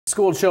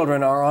School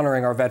children are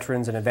honoring our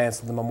veterans in advance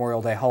of the Memorial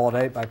Day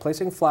holiday by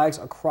placing flags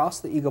across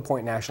the Eagle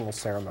Point National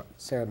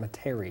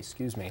Cemetery.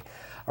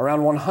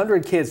 Around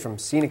 100 kids from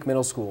Scenic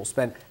Middle School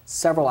spent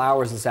several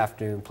hours this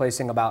afternoon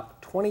placing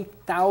about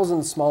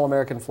 20,000 small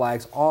American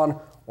flags on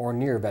or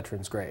near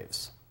veterans'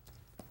 graves.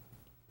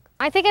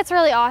 I think it's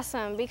really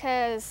awesome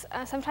because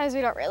sometimes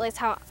we don't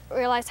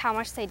realize how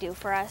much they do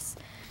for us,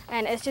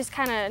 and it's just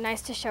kind of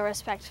nice to show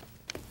respect.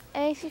 It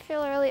makes me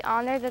feel really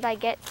honored that I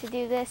get to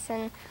do this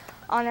and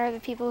honor the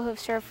people who have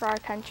served for our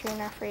country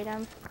and our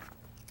freedom.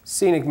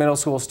 Scenic Middle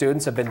School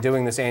students have been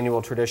doing this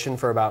annual tradition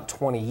for about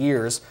 20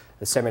 years.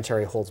 The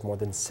cemetery holds more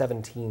than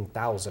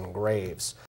 17,000 graves.